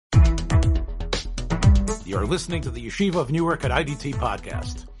You're listening to the Yeshiva of Newark at IDT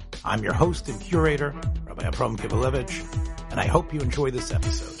podcast. I'm your host and curator, Rabbi Abram Kibalevich, and I hope you enjoy this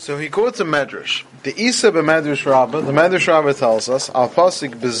episode. So he quotes a medrash. The Isa b'medrash Rabbah, the medrash Rabbah tells us, Al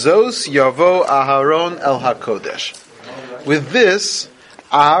pasuk bezos yavo Aharon el hakodesh. With this,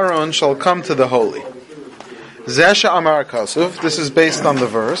 Aharon shall come to the holy. Zesha Amar Kasuf. This is based on the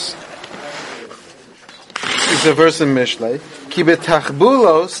verse. It's a verse in Mishlei. Ki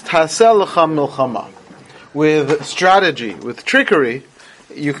betachbulos tasel lecha milchama. With strategy, with trickery,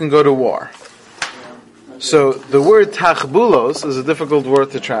 you can go to war. So the word tachbulos is a difficult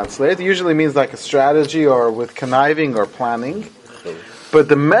word to translate. It usually means like a strategy or with conniving or planning. But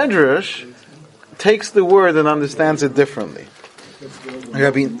the Medrash takes the word and understands it differently.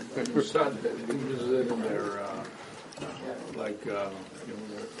 Mossad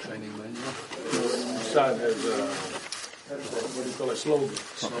has what do you call a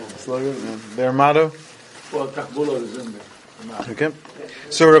slogan? Their motto? Well, Tachbula is in there. Okay.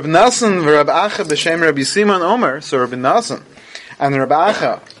 So Reb Nassan and Reb Acha b'shem Rabbi Simon Omer, so Reb Nassan and Reb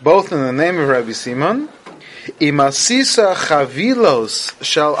Acha, both in the name of Rabbi Simon, Imasisa chavilos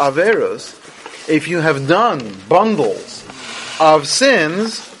shal averos, if you have done bundles of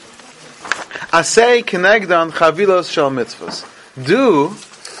sins, asay kenegdan chavilos shal mitzvos, do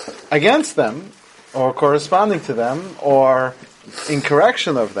against them, or corresponding to them, or in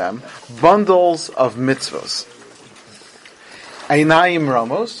correction of them, bundles of mitzvos. Einayim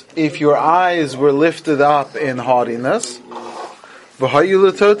ramos, if your eyes were lifted up in haughtiness,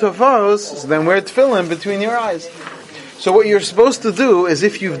 v'hayulatotavos, then wear tefillin between your eyes. So what you're supposed to do is,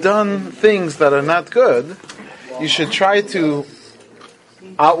 if you've done things that are not good, you should try to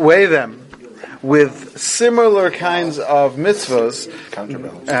outweigh them with similar kinds of mitzvahs,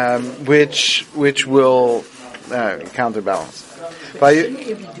 which will counterbalance. Shouldn't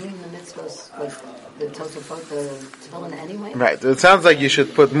you be doing the mitzvahs with the Tosafot, the tefillin anyway? Right. It sounds like you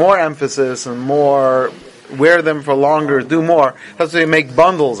should put more emphasis and more, wear them for longer, do more. That's why you make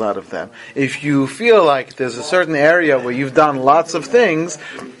bundles out of them. If you feel like there's a certain area where you've done lots of things,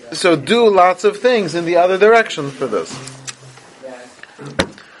 so do lots of things in the other direction for this.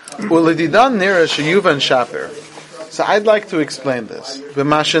 Uledidan nira sheyuvan shaper. So I'd like to explain this.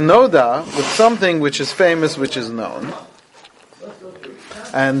 B'mashenoda, with something which is famous, which is known.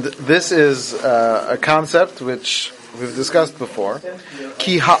 And this is a concept which we've discussed before.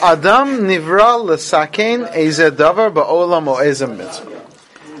 Ki ha'adam nivra l'saken eze davar ba'olam o eze mitzvah.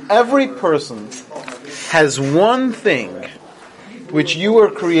 Every person has one thing which you were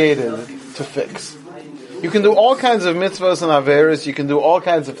created to fix. You can do all kinds of mitzvahs and averos, you can do all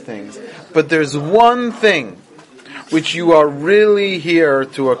kinds of things. But there's one thing which you are really here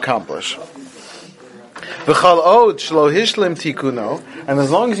to accomplish. V'chal od shlo hishlim tikuno, and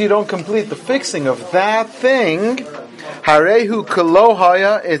as long as you don't complete the fixing of that thing, harehu kalo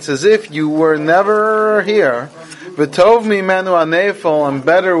haya, it's as if you were never here. V'tov mimenu anefel, and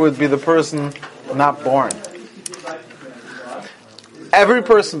better would be the person not born. Every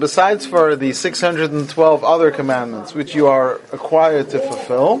person, besides for the 612 other commandments which you are required to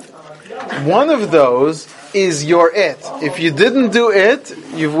fulfill, one of those is your it. If you didn't do it,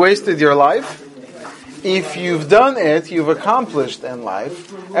 you've wasted your life. If you've done it, you've accomplished in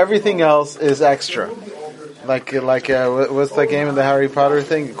life. Everything else is extra. Like what's that game in the Harry Potter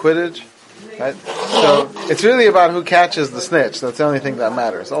thing? Quidditch? Right? So, it's really about who catches the snitch. That's the only thing that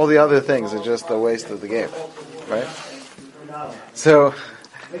matters. All the other things are just a waste of the game. Right? So,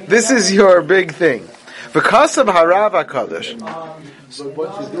 this is your big thing. Because of Harav HaKadosh. So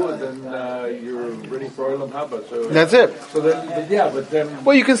once you do it, then you're ready for Olam Haba. So that's it. So then, but then.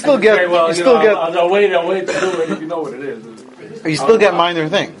 Well, you can still get. I'll wait to do it if you know what it is. You still get minor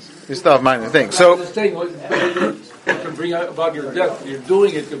things. You still have minor things. So. This thing can bring about your death. You're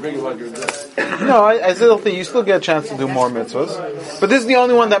doing it to bring about your death. No, I still think you still get a chance to do more mitzvahs, but this is the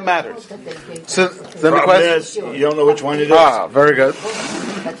only one that matters. So then the question is, you don't know which one it is. Ah, very good.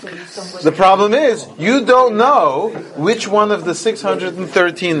 The problem is, you don't know which one of the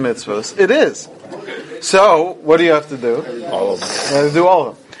 613 mitzvahs it is. So, what do you have to do? All of them. You have to do all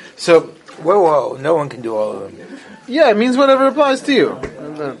of them. So, whoa, no one can do all of them. Yeah, it means whatever applies to you.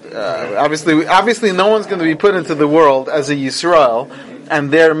 Obviously, no one's going to be put into the world as a Yisrael, and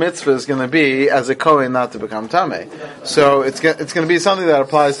their mitzvah is going to be as a Kohen not to become Tameh. So it's going to be something that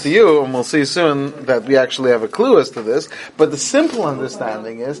applies to you, and we'll see soon that we actually have a clue as to this. But the simple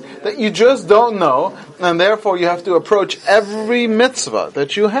understanding is that you just don't know, and therefore you have to approach every mitzvah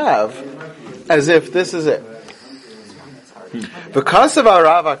that you have as if this is it. Because of our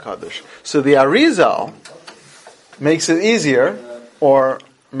Rav HaKadosh, so the Arizal makes it easier, or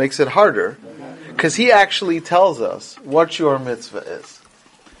makes it harder. Because he actually tells us what your mitzvah is.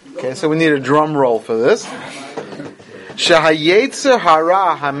 Okay, so we need a drum roll for this. Shahayetzer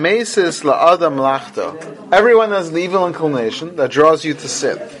hara hamesis la'adam lachto. Everyone has an evil inclination that draws you to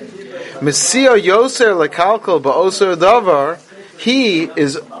sin. Messiah yoser lekalkal ba'oser davar. He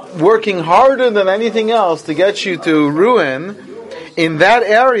is working harder than anything else to get you to ruin in that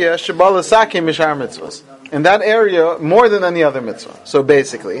area, Shabbalasake Mishar Mitzvahs. In that area, more than any other mitzvah. So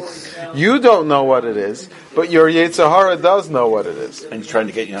basically, you don't know what it is, but your Yetzer Hara does know what it is. And he's trying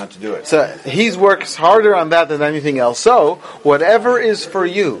to get you not to do it. So he works harder on that than anything else. So, whatever is for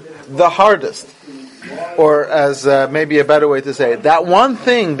you, the hardest, or as maybe a better way to say it, that one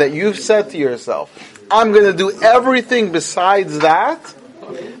thing that you've said to yourself, I'm going to do everything besides that,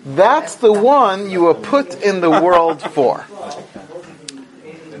 that's the one you were put in the world for.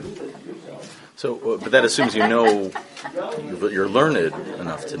 So, but that assumes you know, you're learned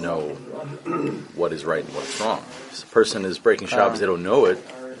enough to know what is right and what's wrong. If a person is breaking Shabbos, they don't know it.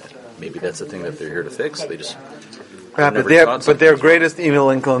 Maybe that's the thing that they're here to fix. They just but their greatest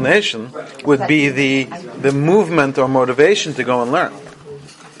evil inclination would be the movement or motivation to go and learn.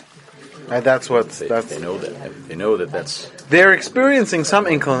 And that's what they know that. They know that that's. They're experiencing some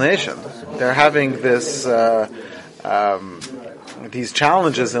inclination. They're having this. These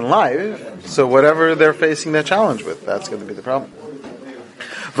challenges in life, so whatever they're facing that challenge with, that's going to be the problem.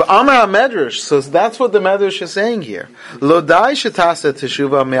 V'amar HaMedrash, so that's what the Medrash is saying here. Lo dai shetasa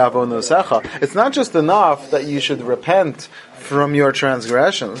teshuva me'avonosecha. It's not just enough that you should repent from your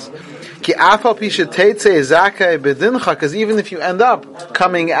transgressions. Ki afal pi sheteitze zakai bedincha, because even if you end up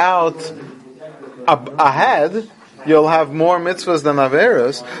coming out ahead, you'll have more mitzvahs than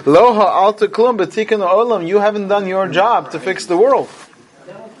averos. Lo ha'alta klum b'tikkun ha'olam. You haven't done your job to fix the world.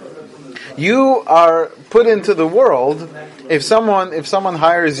 You are put into the world. If someone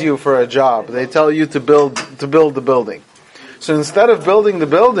hires you for a job, they tell you to build the building. So instead of building the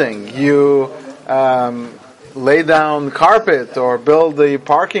building, you lay down carpet or build the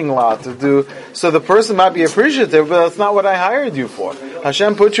parking lot to do. So the person might be appreciative, but that's not what I hired you for.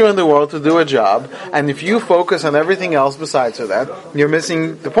 Hashem put you in the world to do a job, and if you focus on everything else besides that, you're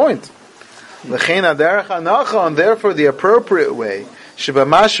missing the point. And therefore the appropriate way,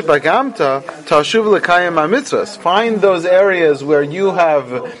 find those areas where you have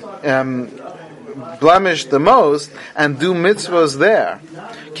blemished the most and do mitzvahs there.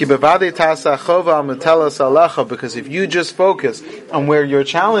 Because if you just focus on where your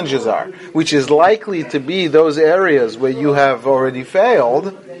challenges are, which is likely to be those areas where you have already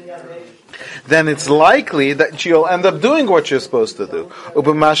failed, then it's likely that you'll end up doing what you're supposed to do.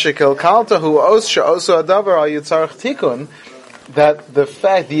 That the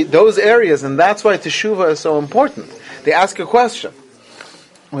fact, those areas, and that's why teshuvah is so important. They ask a question,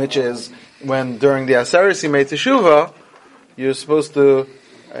 which is, when during the Aseres you made teshuvah, you're supposed to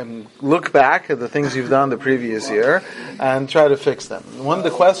look back at the things you've done the previous year and try to fix them. One of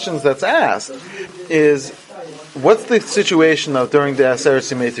the questions that's asked is, what's the situation now during the Aseres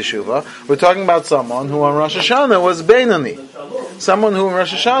you made teshuvah? We're talking about someone who on Rosh Hashanah was Beinoni. Someone who on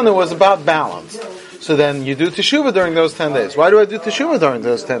Rosh Hashanah was about balance. So then you do teshuvah during those 10 days. Why do I do teshuvah during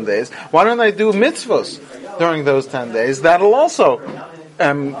those 10 days? Why don't I do mitzvahs during those 10 days? That'll also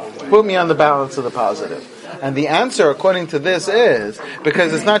put me on the balance of the positive. And the answer, according to this, is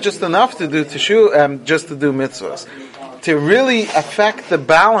because it's not just enough to do teshuvah, just to do mitzvahs. To really affect the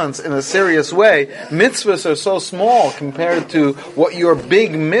balance in a serious way, mitzvahs are so small compared to what your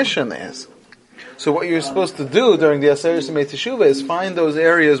big mission is. So what you're supposed to do during the Aseres Yemei Teshuvah is find those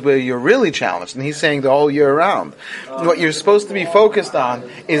areas where you're really challenged. And he's saying the whole year round. What you're supposed to be focused on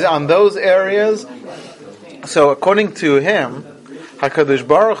is on those areas. So according to him, HaKadosh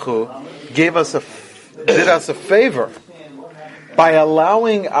Baruch Hu did us a favor by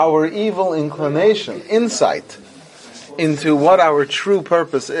allowing our evil inclination, insight into what our true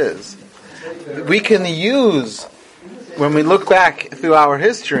purpose is. We can use, when we look back through our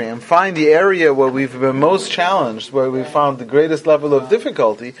history and find the area where we've been most challenged, where we found the greatest level of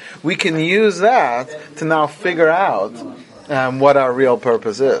difficulty, we can use that to now figure out what our real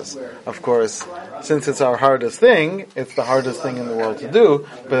purpose is. Of course, since it's our hardest thing, it's the hardest thing in the world to do,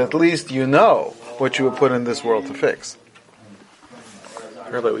 but at least you know what you were put in this world to fix.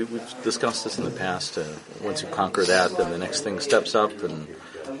 Rabbi, we've discussed this in the past. Once you conquer that, then the next thing steps up, and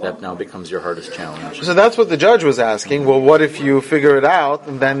that now becomes your hardest challenge. So that's what the judge was asking. Well, what if you figure it out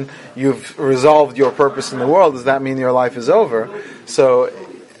and then you've resolved your purpose in the world? Does that mean your life is over? So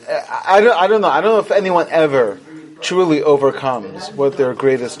I don't know. I don't know if anyone ever truly overcomes what their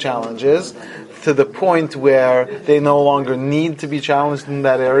greatest challenge is. to the point where they no longer need to be challenged in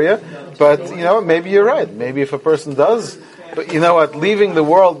that area. But, maybe you're right. Maybe if a person does, but you know what, leaving the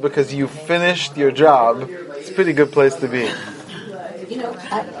world because you finished your job, it's a pretty good place to be.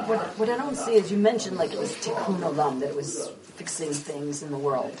 What I don't see is you mentioned like it was tikkun olam, that it was fixing things in the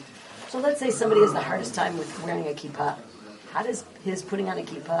world. So let's say somebody has the hardest time with wearing a kippah. How does his putting on a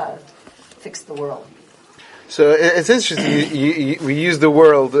kippah fix the world? So it's interesting. We use the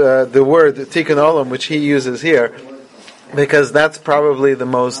word tikkun olam, which he uses here, because that's probably the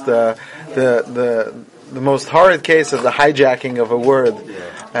most the most horrid case of the hijacking of a word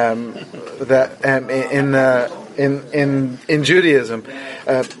in Judaism.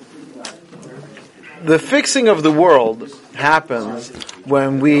 The fixing of the world happens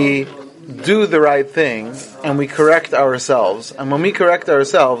when we do the right thing and we correct ourselves. And when we correct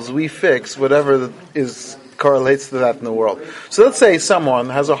ourselves, we fix whatever correlates to that in the world. So let's say someone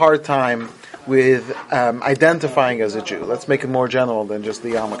has a hard time with identifying as a Jew. Let's make it more general than just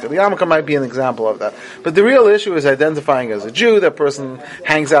the yarmulke. The yarmulke might be an example of that. But the real issue is identifying as a Jew. That person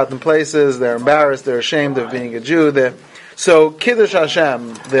hangs out in places, they're embarrassed, they're ashamed of being a Jew. So Kiddush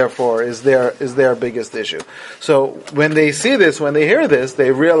Hashem, therefore, is their biggest issue. So when they see this, when they hear this,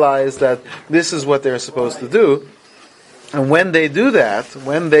 they realize that this is what they're supposed to do. And when they do that,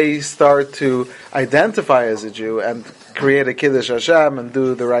 when they start to identify as a Jew and create a Kiddush Hashem and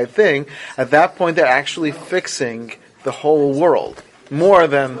do the right thing, at that point they're actually fixing the whole world, more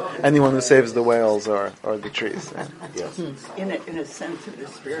than anyone who saves the whales or the trees. Yes. In a sense of the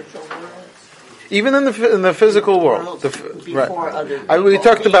spiritual world? Even in the physical world. Right. We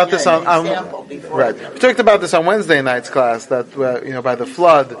talked about this on right. We talked about this on Wednesday night's class, that by the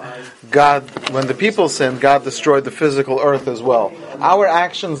flood, God, when the people sinned, God destroyed the physical earth as well. Our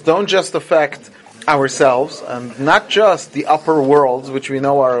actions don't just affect ourselves, and not just the upper worlds, which we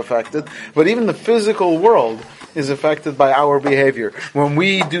know are affected, but even the physical world is affected by our behavior. When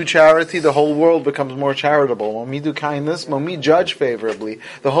we do charity, the whole world becomes more charitable. When we do kindness, when we judge favorably,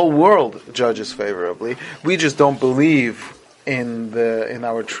 the whole world judges favorably. We just don't believe in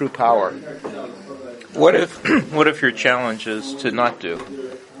our true power. What if your challenge is to not do?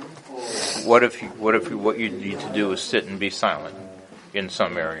 What if what you need to do is sit and be silent in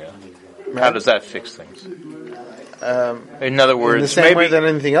some area? How does that fix things? In other words, in the same way that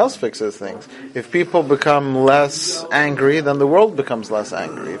anything else fixes things. If people become less angry, then the world becomes less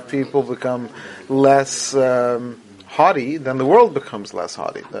angry. If people become less haughty, then the world becomes less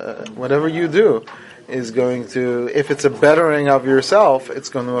haughty. Whatever you do is going to, if it's a bettering of yourself, it's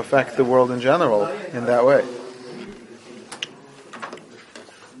going to affect the world in general in that way.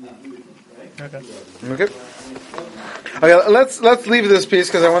 Okay. Let's leave this piece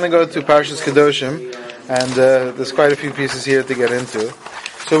because I want to go to Parshas Kedoshim. And there's quite a few pieces here to get into.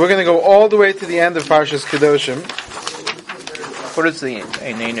 So we're going to go all the way to the end of Parshas Kedoshim. What is the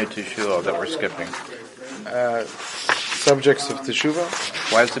Einenu Teshuvah that we're skipping? Subjects of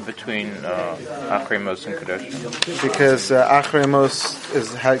Teshuvah. Why is it between Achrei Mos and Kedoshim? Because Achrei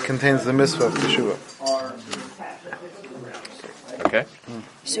Mos contains the mitzvah of Teshuvah. Okay.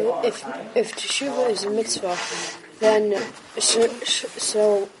 So if Teshuvah is a mitzvah, then so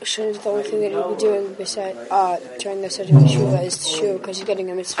shouldn't the only thing that you'll be doing besides during the subject of Teshuvah is Teshuvah, because you're getting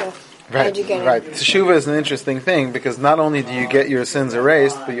a mitzvah. Right. Teshuvah is an interesting thing because not only do you get your sins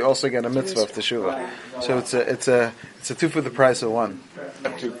erased, but you also get a mitzvah of Teshuvah. So it's a two for the price of one. A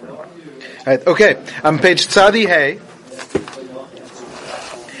two for one. Right. Okay. On page Tzadi Hey,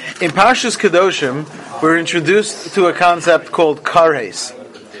 in Parshas Kedoshim, we're introduced to a concept called kares.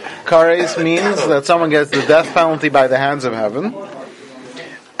 Kares means that someone gets the death penalty by the hands of heaven.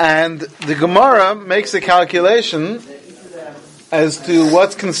 And the Gemara makes a calculation as to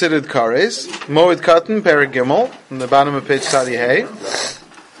what's considered kares. Moed Katan, Perek Gimel, on the bottom of page Tzadi Hey.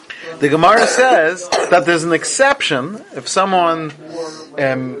 The Gemara says that there's an exception if someone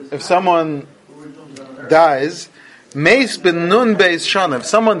dies, Meis ben Nun Beis Shana, if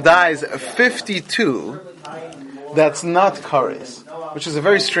someone dies 52, that's not kares. Which is a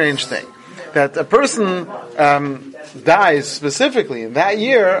very strange thing. That a person dies specifically in that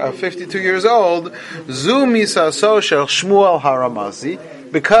year of 52 years old, Zu Misaso Shel Shmuel Haramazi,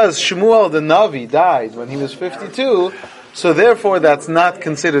 because Shmuel the Navi died when he was 52, so therefore that's not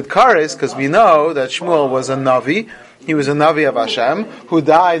considered kares, because we know that Shmuel was a Navi. He was a Navi of Hashem, who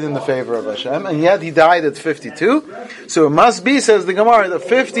died in the favor of Hashem, and yet he died at 52. So it must be, says the Gemara, that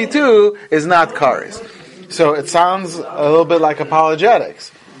 52 is not kares. So it sounds a little bit like apologetics,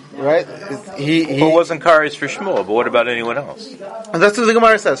 right? He wasn't kares for Shmuel, but what about anyone else? And that's what the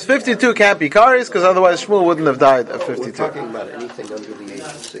Gemara says. 52 can't be kares, because otherwise Shmuel wouldn't have died at 52. We're talking about anything under the age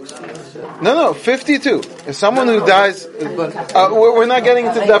of 60. No, 52. If someone who dies, we're not getting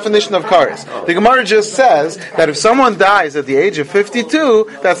into the definition of kares. The Gemara just says that if someone dies at the age of 52,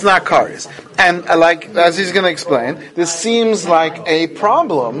 that's not kares. And like, as he's going to explain, this seems like a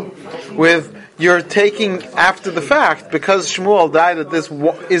problem with you're taking after the fact, because Shmuel died at this,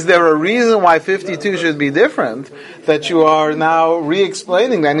 is there a reason why 52 should be different, that you are now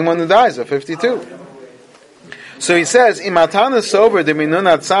re-explaining anyone who dies at 52? So he says, "Imatana sober de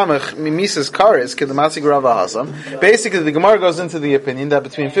minunat samach mimisas kares kedamasig Rav Hasam." Basically, the Gemara goes into the opinion that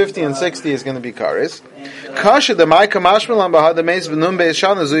between 50 and 60 is going to be kares. Kasha de Maika Mashmalan bahad meis benun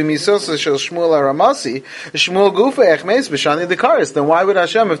beishana zui misos shel Shmuel aramasi Shmuel gufa echmeis b'shani de kares. Then why would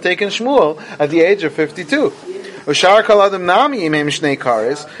Hashem have taken Shmuel at the age of 52? Ushar kol adam nami imem shnei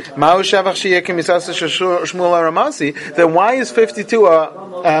kares ma'u shavach sheyeh kemisas shel Shmuel aramasi. Then why is 52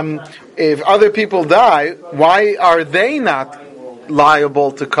 if other people die, why are they not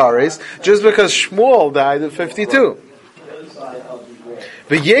liable to kares just because Shmuel died at 52?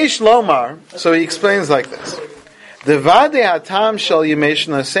 V'yesh lomar, so he explains like this: the verse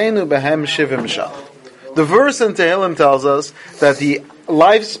in Tehillim tells us that the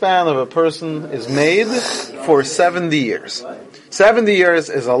lifespan of a person is made for 70 years. 70 years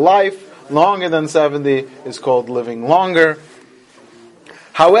is a life. Longer than 70 is called living longer.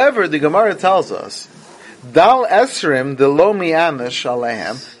 However, the Gemara tells us Dal Esrim de lo mi'anish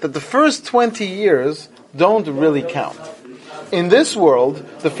alehem, that the first 20 years don't really count. In this world,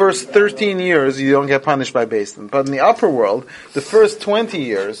 the first 13 years you don't get punished by Beis Din. But in the upper world, the first 20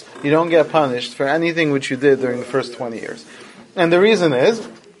 years you don't get punished for anything which you did during the first 20 years. And the reason is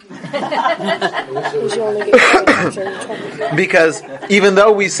because even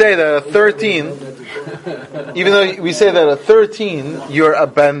though we say that at 13 you're a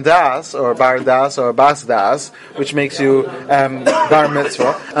bendas or a bardas or a basdas, which makes you bar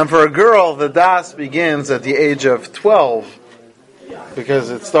mitzvah, and for a girl the das begins at the age of 12 because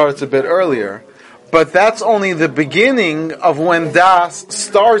it starts a bit earlier. But that's only the beginning of when das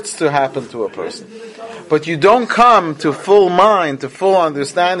starts to happen to a person. But you don't come to full mind, to full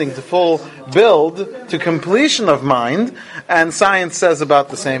understanding, to full build, to completion of mind, and science says about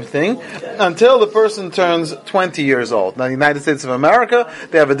the same thing, until the person turns 20 years old. Now, in the United States of America,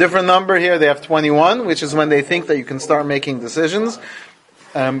 they have a different number here. They have 21, which is when they think that you can start making decisions.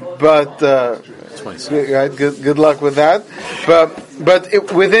 Good luck with that. But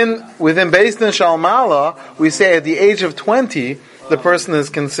within Beis Din Shalmala, we say at the age of 20, the person is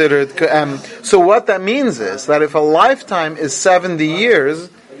considered. So what that means is that if a lifetime is 70 years,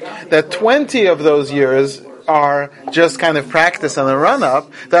 that 20 of those years are just kind of practice and a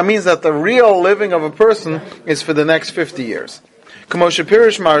run-up. That means that the real living of a person is for the next 50 years. K'moshe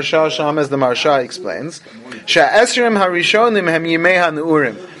Pirish Marsha Sham, as the Marsha explains, Sha'esrim harishonim hem yimei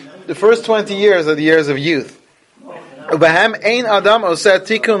ha'nu'urim. The first 20 years are the years of youth. Ubahem ein adam oseh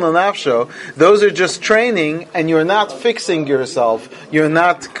tikun l'nafsho. Those are just training, and you're not fixing yourself. You're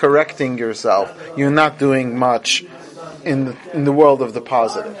not correcting yourself. You're not doing much in the world of the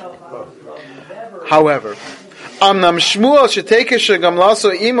positive. However, sometimes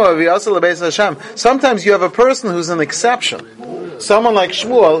you have a person who's an exception. Someone like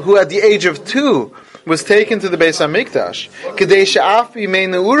Shmuel, who at the age of 2 was taken to the Beis HaMikdash.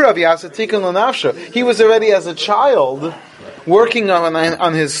 He was already as a child working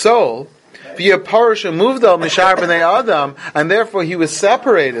on his soul. And therefore he was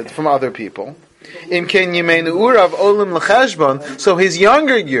separated from other people. So his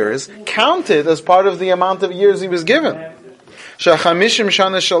younger years counted as part of the amount of years he was given. Sometimes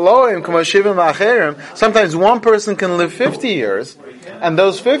one person can live 50 years, and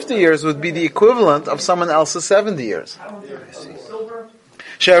those 50 years would be the equivalent of someone else's 70 years.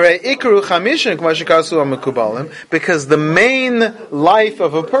 Because the main life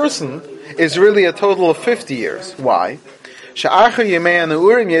of a person is really a total of 50 years. Why? Why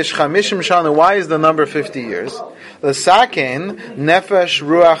is the number 50 years?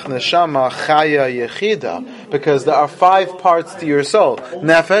 Because there are 5 parts to your soul.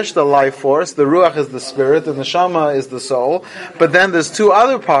 Nefesh, the life force, the ruach is the spirit, the neshama is the soul. But then there's 2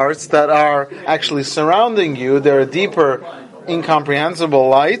 other parts that are actually surrounding you. They're a deeper, incomprehensible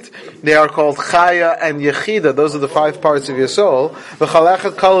light. They are called chaya and yechida. Those are the 5 parts of your soul.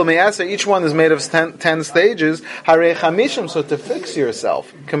 Each one is made of 10 stages. So to fix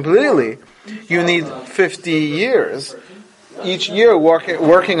yourself completely, you need 50 years, each year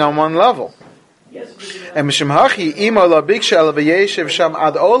working on one level.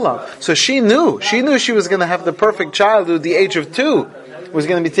 So she knew she was going to have the perfect child who at the age of 2 was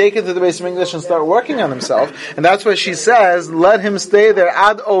going to be taken to the Beis HaMikdash and start working on himself. And that's why she says, let him stay there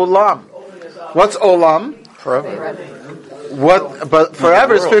ad olam. What's olam? Forever. What? But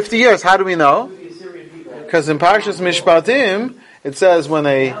forever is 50 years. How do we know? Because in Parshas Mishpatim, it says when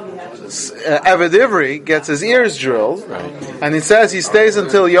a Eved Ivri gets his ears drilled, and it says he stays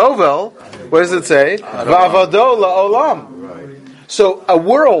until Yovel. What does it say? Va'avado la'olam. So a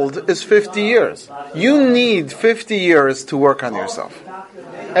world is 50 years. You need 50 years to work on yourself.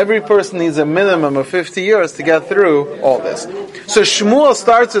 Every person needs a minimum of 50 years to get through all this. So Shmuel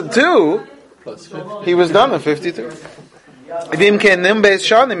starts at 2. He was done at 52. 2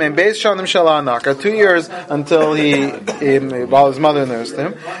 years until while his mother nursed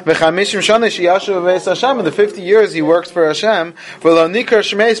him. In the 50 years he works for Hashem. I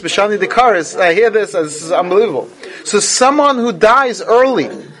hear this is unbelievable. So someone who dies early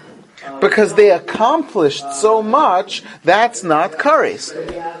because they accomplished so much, that's not kares.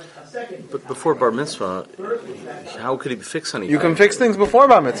 But before bar mitzvah, how could he fix anything? You can fix things before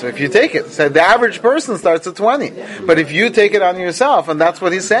bar mitzvah if you take it. So the average person starts at 20. But if you take it on yourself, and that's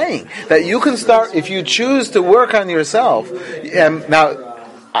what he's saying, that you can start, if you choose to work on yourself, now,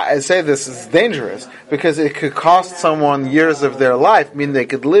 I say this is dangerous, because it could cost someone years of their life, meaning they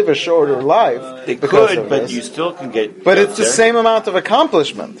could live a shorter life. They could, but you still can get... But it's the same amount of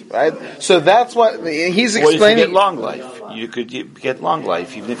accomplishment, right? So that's what he's explaining. You get long life. You could get long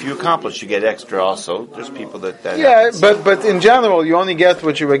life. Even if you accomplish, you get extra also. There's people that yeah, but in general, you only get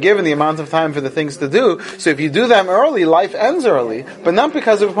what you were given, the amount of time for the things to do. So if you do them early, life ends early, but not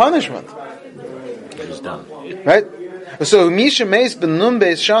because of punishment. It's done. Right? So Misha Meis ben Nun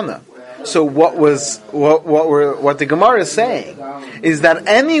Beis Shana. So what the Gemara is saying is that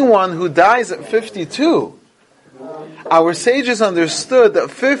anyone who dies at 52, our sages understood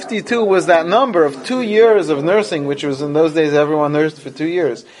that 52 was that number of 2 years of nursing, which was in those days everyone nursed for 2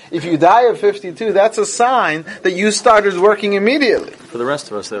 years. If you die at 52, that's a sign that you started working immediately. For the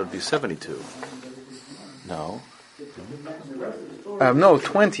rest of us, that would be 72. No. No,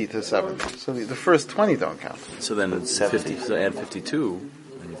 20 to 70. So the first 20 don't count. So then it's 50. So add 52,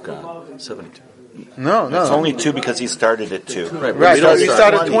 and you've got 72. No. It's only 2 because he started at 2. Right. So you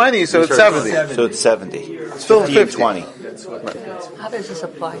started 20, so it's 70. So it's 70. It's still 50 50. 20. How does this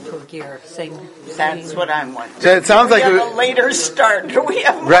apply to a gear? That's what I'm wondering. So it sounds like we have a later start. Do we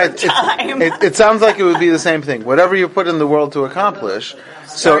have more time? It sounds like it would be the same thing. Whatever you put in the world to accomplish.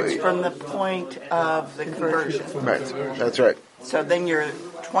 Starts from the point of the conversion. Right. That's right. So then you're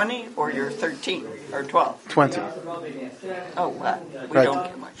 20 or you're 13 or 12? 20. Oh, well, we right. don't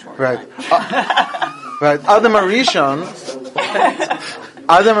get much more. Right. Right. Adam Arishon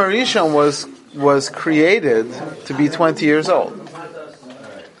was created to be 20 years old,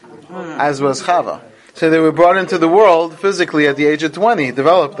 as was Chava. So they were brought into the world physically at the age of 20,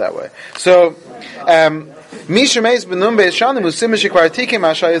 developed that way. So, so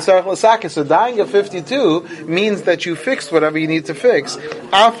dying at 52 means that you fixed whatever you need to fix.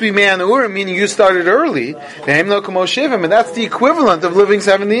 Meaning you started early, and that's the equivalent of living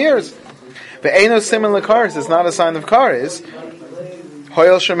 70 years. It's not a sign of kares.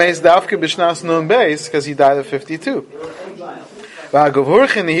 Because he died at 52. So the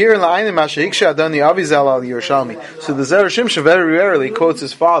Zera Shimsha very rarely quotes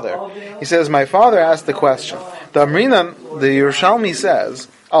his father. He says, my father asked the question. The Yerushalmi says,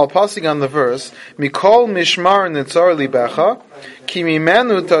 Al passing on the verse, Mikol mishmar nitzar libecha, ki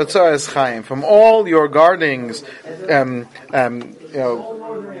mimenu tatzar es chaim. From all your guardings,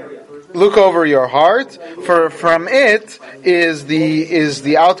 look over your heart, for from it is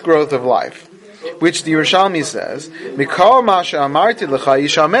the outgrowth of life. Which the Yerushalmi says, Mikol masha amarti lecha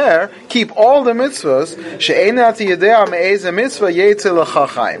yishamer, keep all the mitzvahs, she'enati yedea me'eze mitzvah yetze lecha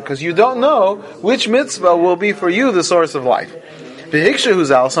chaim. Because you don't know which mitzvah will be for you the source of life. V'hiksha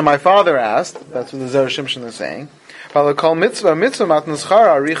huzal, so my father asked, that's what the Zera Shimshon is saying, Kol mitzvah matnas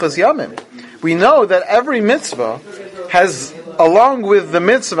chara arichas yamim. We know that every mitzvah has, along with the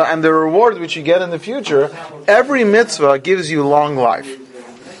mitzvah and the reward which you get in the future, every mitzvah gives you long life.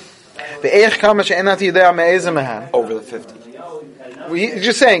 Over the 50. He's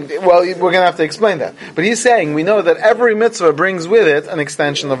just saying, well, we're going to have to explain that. But he's saying, we know that every mitzvah brings with it an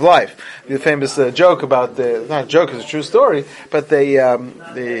extension of life. The famous joke about not a joke, it's a true story, but they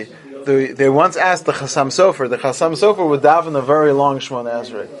once asked the Chassam Sofer. The Chassam Sofer would daven a very long Shemona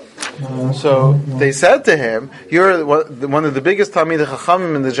Esrei. So they said to him, you're one of the biggest Talmidei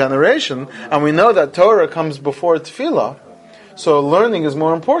Chachamim in the generation, and we know that Torah comes before Tefillah. So learning is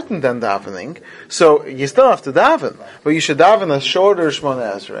more important than davening. So you still have to daven, but you should daven a shorter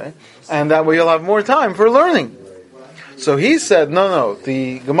Shemona Esrei, and that way you'll have more time for learning. So he said, no.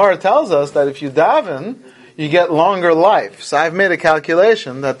 The Gemara tells us that if you daven, you get longer life. So I've made a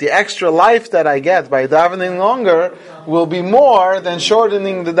calculation that the extra life that I get by davening longer will be more than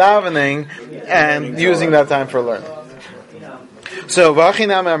shortening the davening and using that time for learning. So, why does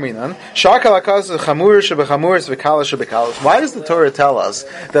the Torah tell us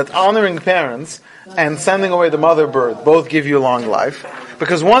that honoring parents and sending away the mother bird both give you long life?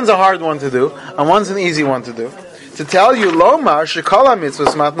 Because one's a hard one to do, and one's an easy one to do. To tell you, Lomar, Shekala mitzvah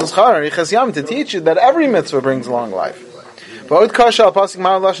matnas chara, to teach you that every mitzvah brings long life.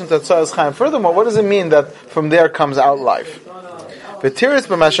 Furthermore, what does it mean that from there comes out life?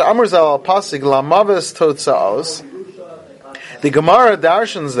 The Gemara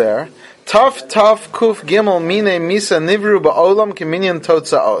darshans there, Taf Kuf Gimel Mine Misa Nivru Ba'olam Kiminyan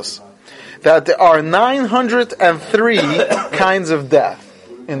Totzaos, that there are 903 kinds of death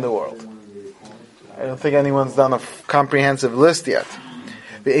in the world. I don't think anyone's done a comprehensive list yet.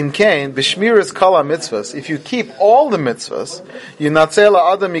 In Cain, Bishmiras Kala Mitzvahs, if you keep all the mitzvahs,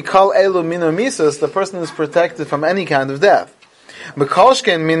 Yunatzela Adam Mikal Elu Minu Misas, the person is protected from any kind of death. Because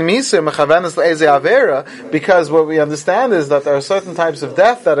what we understand is that there are certain types of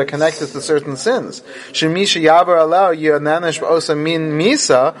death that are connected to certain sins.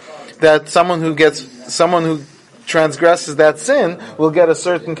 That someone who transgresses that sin will get a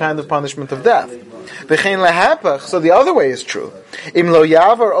certain kind of punishment of death. So the other way is true.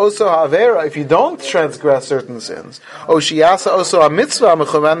 If you don't transgress certain sins, or you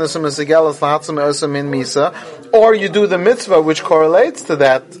do the mitzvah which correlates to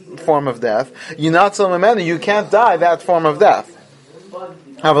that form of death, you can't die that form of death.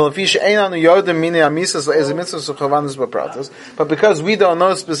 But because we don't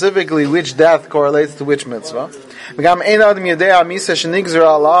know specifically which death correlates to which mitzvah,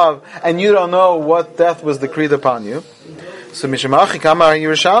 and you don't know what death was decreed upon you, so Mishamachi Kamar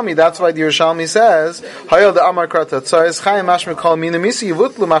Yerushalmi, that's why the Yerushalmi says, Hayal de Amar Krata Tzoyes Chaim Mashmi Kol Mina Misi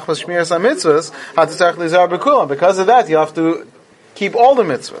Yivutlu Machmas Shmiras HaMitzvahs Hatzach Lizar Bekulam. Because of that, you have to keep all the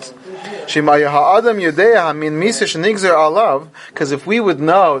mitzvahs. Shemaya Ha'adam Yudea Hamin Misa Shenigzer Alav, because if we would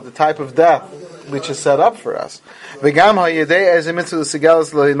know the type of death which is set up for us, V'gam Ha'yudea Ez Mitzvah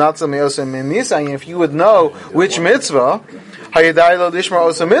Sigalas Lo Yinatzah Me'osem Min Misa, and if you would know which mitzvah, like David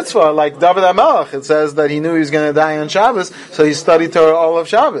HaMelech, it says that he knew he was going to die on Shabbos, so he studied Torah all of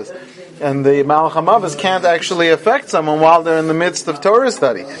Shabbos. And the Malach HaMavos can't actually affect someone while they're in the midst of Torah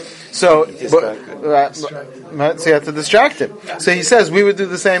study. So you have to distract him. So he says we would do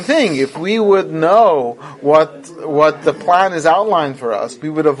the same thing. If we would know what the plan is outlined for us, we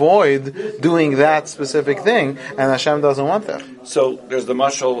would avoid doing that specific thing, and Hashem doesn't want that. So there's the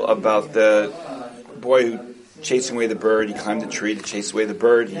mashal about the boy who chasing away the bird. He climbed the tree to chase away the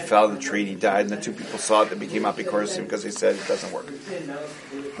bird. He fell in the tree and he died. And the two people saw it that became apikorasim because they said it doesn't work.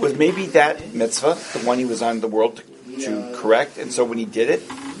 Was maybe that mitzvah the one he was on the world to correct? And so when he did it,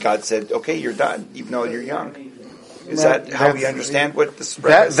 God said, "Okay, you're done, even though you're young." Is that how we understand what this?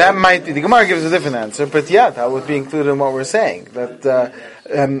 That might be. The Gemara gives a different answer, but yeah, that would be included in what we're saying. That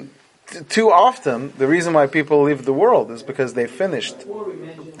too often, the reason why people leave the world is because they finished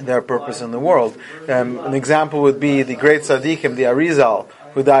their purpose in the world. An example would be the great tzaddikim, the Arizal,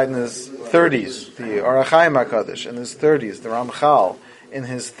 who died in his 30s, the Orach Chaim HaKadosh in his 30s, the Ramchal in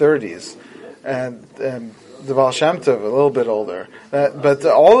his 30s, and the Baal Shem Tov a little bit older. But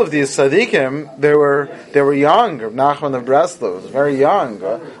all of these tzaddikim, they were young. Nachman of Breslov was very young,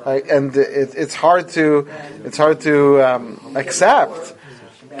 and it's hard to accept.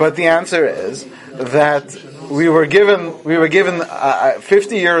 But the answer is that we were given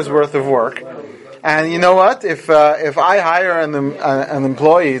 50 years worth of work, and you know what? If I hire an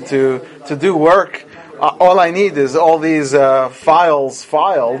employee to do work, all I need is all these files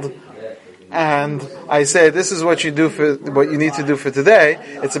filed, and I say this is what you need to do for today.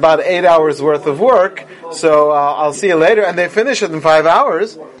 It's about 8 hours worth of work, so I'll see you later. And they finish it in 5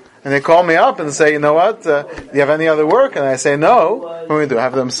 hours. And they call me up and say, you know what, do you have any other work? And I say, no. What do we do?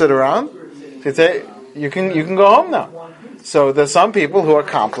 Have them sit around? They say, you can go home now. So there's some people who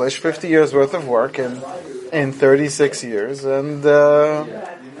accomplish 50 years worth of work in 36 years, and the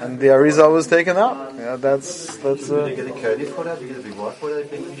Arizal was taken out. Yeah, that's. Do they get a credit for that? Do they get a reward for that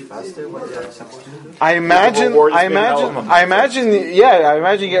if they finish faster? I imagine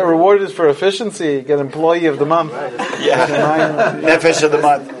you get rewarded for efficiency. You get employee of the month. Yeah, nefesh of the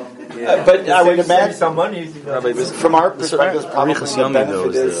month. Yeah. But I would imagine some money. From our perspective, probably the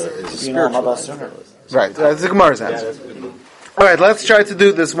benefit is sooner. Right, that's the Gemara's answer. All right, let's try to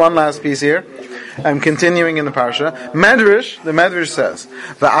do this one last piece here. I'm continuing in the parsha. The Medrash says,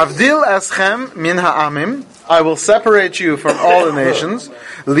 "Va'avdil eschem min ha'amim I will separate you from all the nations.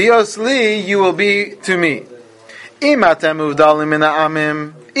 Lios li, you will be to me. Im atem uvdalim min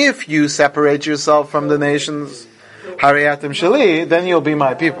ha'amim, if you separate yourself from the nations, hariatem sheli, then you'll be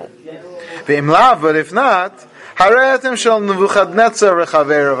my people. Ve'im lav, but if not, hariatem shel Nebuchadnezzar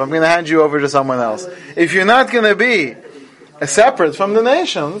rechaverov, I'm going to hand you over to someone else. If you're not going to be separate from the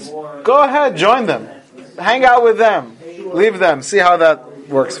nations, go ahead, join them. Hang out with them. Leave them. See how that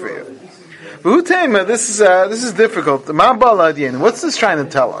works for you. This is difficult. What's this trying to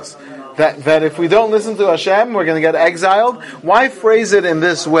tell us? That if we don't listen to Hashem, we're going to get exiled? Why phrase it in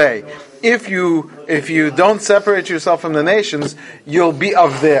this way? If you don't separate yourself from the nations, you'll be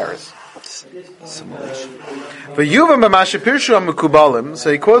of theirs. Assimilation. So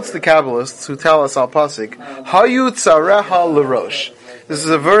he quotes the Kabbalists who tell us al pasik, Hayu tzareha l'rosh. This is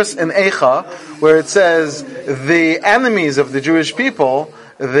a verse in Eicha where it says the enemies of the Jewish people,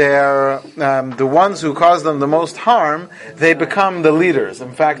 they're the ones who cause them the most harm, they become the leaders.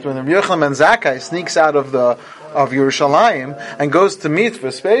 In fact, when Rabbi Yochanan ben Zakkai sneaks out of Yerushalayim and goes to meet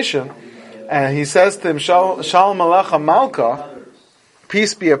Vespasian, and he says to him, Shal Malacha Malka,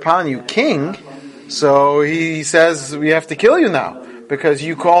 peace be upon you, king. So he says, we have to kill you now, because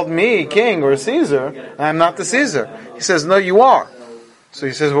you called me king or Caesar, and I'm not the Caesar. He says, no, you are. So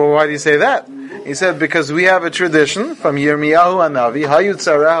he says, well, why do you say that? He said, because we have a tradition from Yirmiyahu Hanavi, Hayu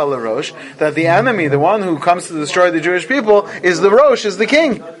Tzareh LaRosh, that the enemy, the one who comes to destroy the Jewish people, is the Rosh, is the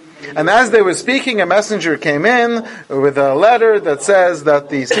king. And as they were speaking, a messenger came in with a letter that says that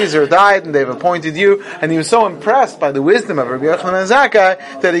the Caesar died and they've appointed you. And he was so impressed by the wisdom of Rabbi Yochanan ben Zakkai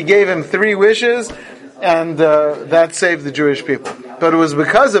that he gave him 3 wishes, and that saved the Jewish people. But it was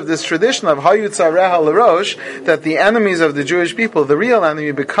because of this tradition of Hayu Tzareh LaRosh that the enemies of the Jewish people, the real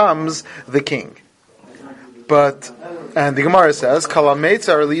enemy, becomes the king. And the Gemara says,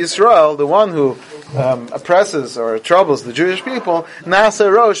 Kalametzar Yisrael, the one who oppresses or troubles the Jewish people,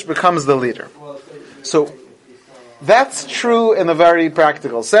 Nasa Rosh becomes the leader. So that's true in a very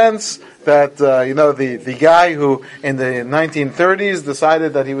practical sense. That the guy who in the 1930s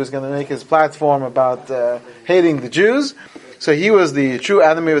decided that he was going to make his platform about hating the Jews. So he was the true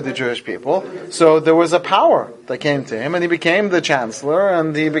enemy of the Jewish people. So there was a power that came to him, and he became the chancellor,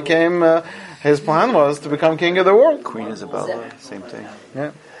 and he became. His plan was to become king of the world. Queen Isabella, same thing.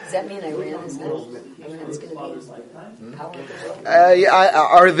 Yeah. Does that mean Iran's going to be powerful?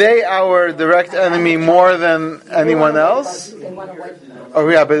 Are they our direct enemy more than anyone else? They want to wipe. Oh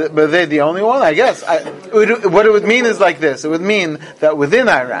yeah, but they're the only one, I guess. What it would mean is like this. It would mean that within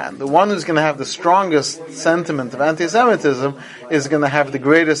Iran, the one who's going to have the strongest sentiment of anti-Semitism is going to have the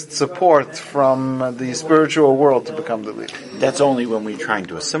greatest support from the spiritual world to become the leader. That's only when we're trying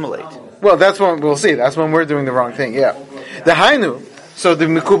to assimilate. Well, that's when we'll see. That's when we're doing the wrong thing, yeah. The Hainu, so the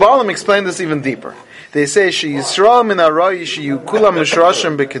Mekubalim explain this even deeper. They say, She Yisrael min ha'roi sheyu kulam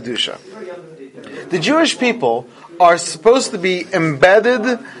mushrashim b'kedusha. The Jewish people are supposed to be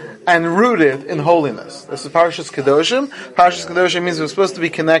embedded and rooted in holiness. This is Parshas Kedoshim. Parshas Kedoshim means we're supposed to be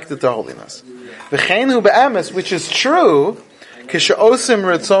connected to holiness. V'cheinu be'emes, which is true, k'she'osim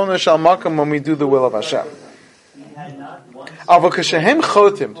retzona shal makam, when we do the will of Hashem.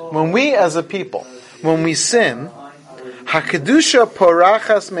 When we as a people, when we sin, HaKedusha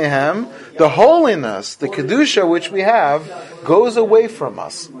porachas mehem, the holiness, the Kedusha which we have, goes away from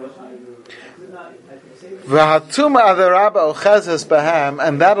us. And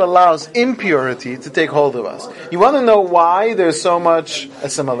that allows impurity to take hold of us. You want to know why there's so much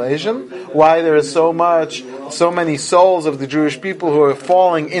assimilation? Why there is so many souls of the Jewish people who are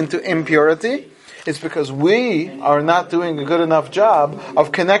falling into impurity? It's because we are not doing a good enough job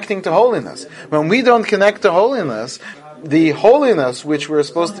of connecting to holiness. When we don't connect to holiness, the holiness which we're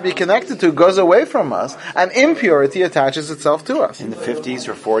supposed to be connected to goes away from us, and impurity attaches itself to us. In the 50s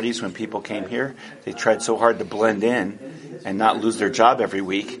or 40s, when people came here, they tried so hard to blend in and not lose their job every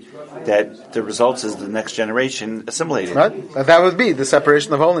week that the results is the next generation assimilated. Right? That would be the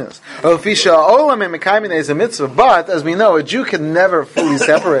separation of holiness. But, as we know, a Jew can never fully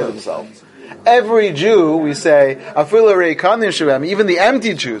separate himself. Every Jew, we say, even the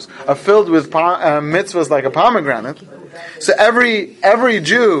empty Jews are filled with mitzvahs like a pomegranate. So every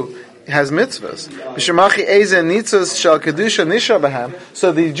Jew has mitzvahs.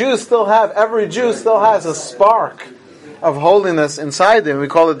 So the Jews still have, every Jew still has a spark of holiness inside them. We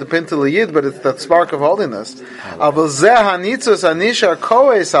call it the Pintel Yid, but it's that spark of holiness. But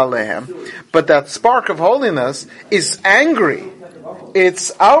that spark of holiness is angry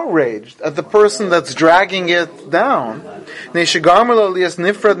it's outraged at the person that's dragging it down. Because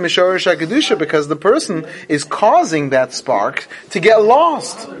the person is causing that spark to get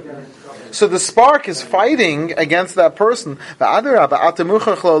lost. So the spark is fighting against that person. Now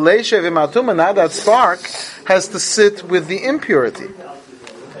that spark has to sit with the impurity.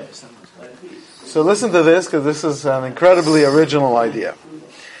 So listen to this, because this is an incredibly original idea.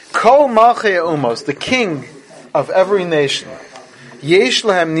 Kol Malchei Umos, the king of every nation, Yesh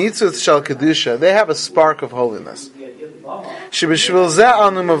Lahem Nitzutz Shel Kedusha, they have a spark of holiness. Shebishvil Zeh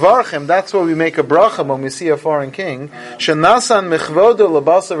Anu Mevarchim, that's why we make a bracha when we see a foreign king. Shenasan Mechvodo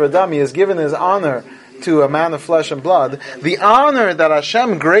Lebasa Radam, he has given his honor to a man of flesh and blood. The honor that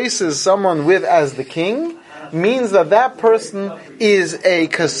Hashem graces someone with as the king means that that person is a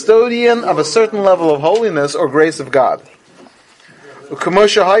custodian of a certain level of holiness or grace of God. As we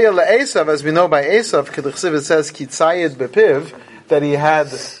know by Esav, it says Kitzayid Bepiv, that he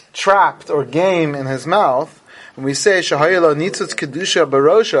had trapped or game in his mouth. And we say Shahayelo Nitzutz Kedusha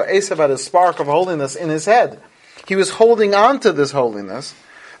Barosha, Esav had a spark of holiness in his head. He was holding on to this holiness.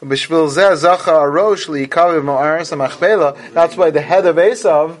 That's why the head of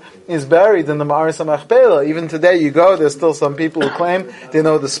Esav is buried in the Ma'aris HaMachpelah. Even today you go, there's still some people who claim they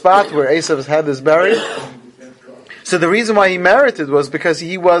know the spot where Esav's head is buried. So the reason why he merited was because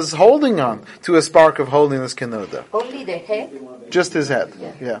he was holding on to a spark of holiness kenoda. Only the head? Just his head,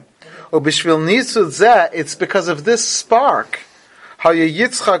 yeah. It's because of this spark. How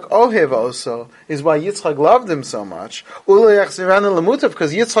Yitzchak Ohev also is why Yitzchak loved him so much. Because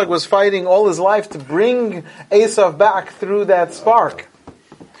Yitzchak was fighting all his life to bring Esav back through that spark.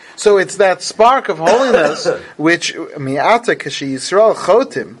 So it's that spark of holiness which mi'ata kashi Yisrael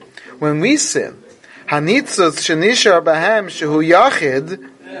chotim, when we sin, hanitzot shenishar bahem shehu yachid.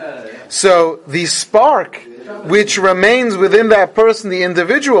 So the spark which remains within that person, the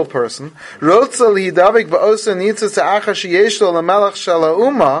individual person, that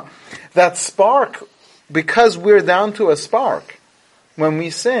spark, because we're down to a spark, when we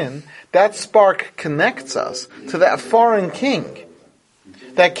sin, that spark connects us to that foreign king.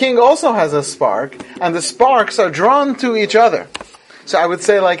 That king also has a spark, and the sparks are drawn to each other. So I would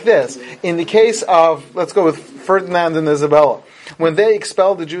say like this, in the case of, let's go with Ferdinand and Isabella, when they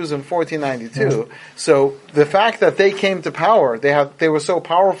expelled the Jews in 1492, so the fact that they came to power, they were so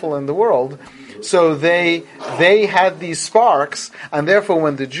powerful in the world, so they had these sparks, and therefore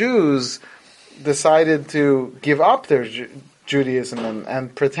when the Jews decided to give up their Judaism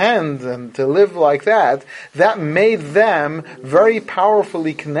and pretend and to live like that made them very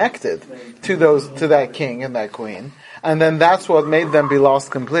powerfully connected to that king and that queen. And then that's what made them be lost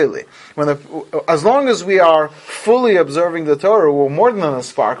completely. As long as we are fully observing the Torah, we're more than a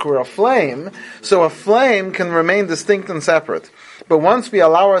spark, we're a flame, so a flame can remain distinct and separate. But once we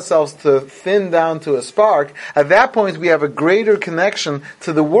allow ourselves to thin down to a spark, at that point we have a greater connection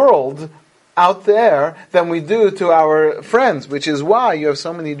to the world out there than we do to our friends, which is why you have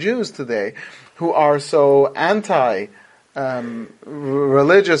so many Jews today who are so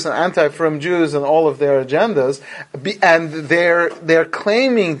religious and anti-frum Jews and all of their agendas, and they're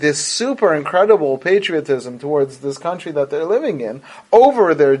claiming this super incredible patriotism towards this country that they're living in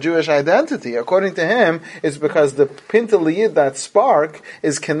over their Jewish identity. According to him, it's because the Pinta Liyid, that spark,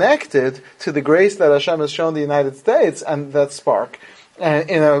 is connected to the grace that Hashem has shown the United States, and that spark,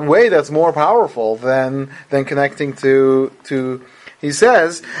 in a way that's more powerful than connecting to he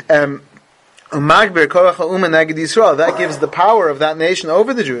says, that gives the power of that nation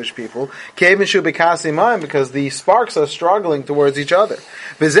over the Jewish people, because the sparks are struggling towards each other.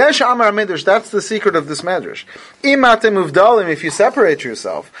 That's the secret of this medrash. If you separate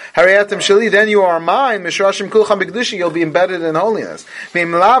yourself, then you are mine, you'll be embedded in holiness.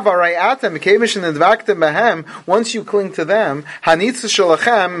 Once you cling to them,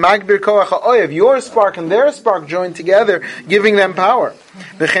 your spark and their spark join together, giving them power.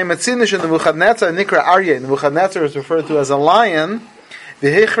 Nebuchadnezzar is referred to as a lion.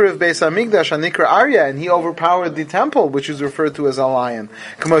 V'hichriv Beis Hamikdash Hanikra Arya, and he overpowered the temple, which is referred to as a lion.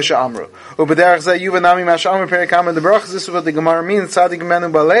 K'moshe Amru. U'b'derech zeh yuvanami mash'amru perikam and the brachas. This is what the Gemara means. Tzadik menu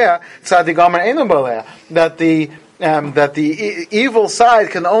balea, tzadik amar enu balea. That the evil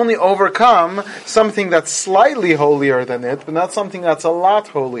side can only overcome something that's slightly holier than it, but not something that's a lot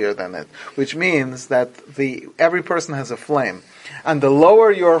holier than it. Which means that every person has a flame. And the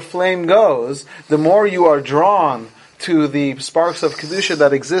lower your flame goes, the more you are drawn to the sparks of Kedusha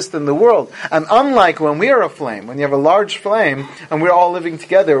that exist in the world. And unlike when we are a flame, when you have a large flame and we're all living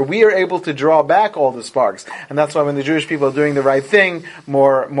together, we are able to draw back all the sparks. And that's why when the Jewish people are doing the right thing,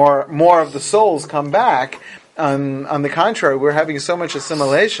 more of the souls come back. on the contrary, we're having so much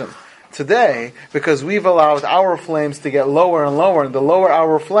assimilation today because we've allowed our flames to get lower and lower, and the lower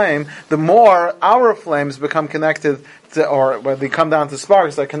our flame, the more our flames become connected to, or when they come down to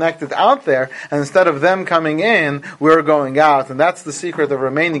sparks, they're connected out there, and instead of them coming in, we're going out, and that's the secret of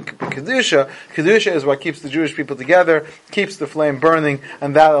remaining Kedusha. Kedusha is what keeps the Jewish people together, keeps the flame burning,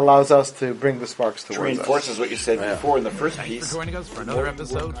 and that allows us to bring the sparks towards us. Reinforces what you said before in the first Thanks piece. for joining us for another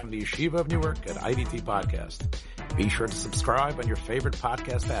episode from the Yeshiva of Newark at IDT Podcast. Be sure to subscribe on your favorite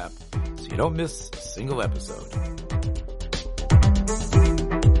podcast app so you don't miss a single episode.